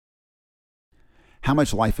How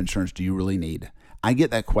much life insurance do you really need? I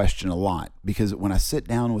get that question a lot because when I sit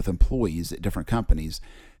down with employees at different companies,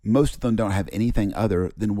 most of them don't have anything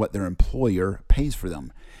other than what their employer pays for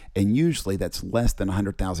them. And usually that's less than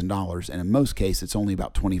 $100,000. And in most cases, it's only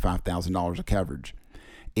about $25,000 of coverage.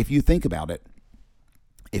 If you think about it,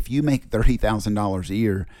 if you make $30,000 a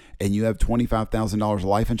year and you have $25,000 of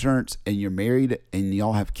life insurance and you're married and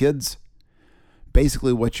y'all have kids,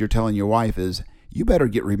 basically what you're telling your wife is, you better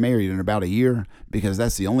get remarried in about a year because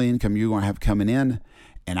that's the only income you're going to have coming in.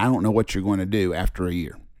 And I don't know what you're going to do after a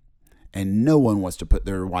year. And no one wants to put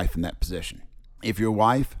their wife in that position. If your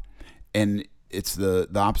wife, and it's the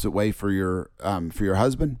opposite way for your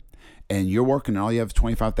husband, and you're working and all you have is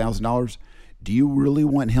 $25,000, do you really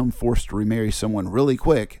want him forced to remarry someone really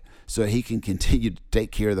quick so he can continue to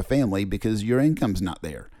take care of the family because your income's not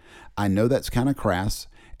there? I know that's kind of crass,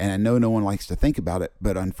 and I know no one likes to think about it,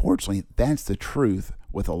 but unfortunately, that's the truth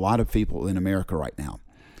with a lot of people in America right now.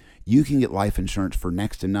 You can get life insurance for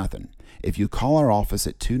next to nothing. If you call our office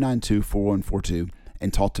at 292-4142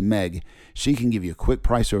 and talk to Meg, she can give you a quick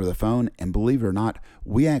price over the phone, and believe it or not,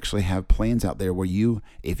 we actually have plans out there where you,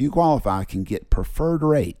 if you qualify, can get preferred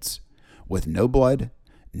rates with no blood,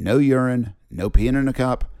 no urine, no peeing in a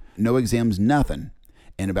cup, no exams, nothing,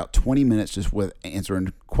 in about 20 minutes just with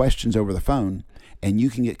answering questions over the phone, and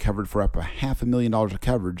you can get covered for up to $500,000 of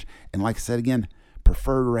coverage. And like I said again,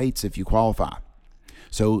 preferred rates if you qualify.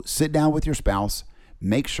 So sit down with your spouse,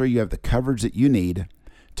 make sure you have the coverage that you need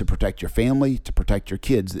to protect your family, to protect your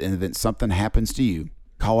kids in the event something happens to you.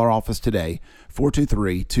 Call our office today,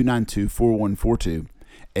 423-292-4142,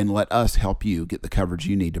 and let us help you get the coverage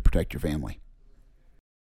you need to protect your family.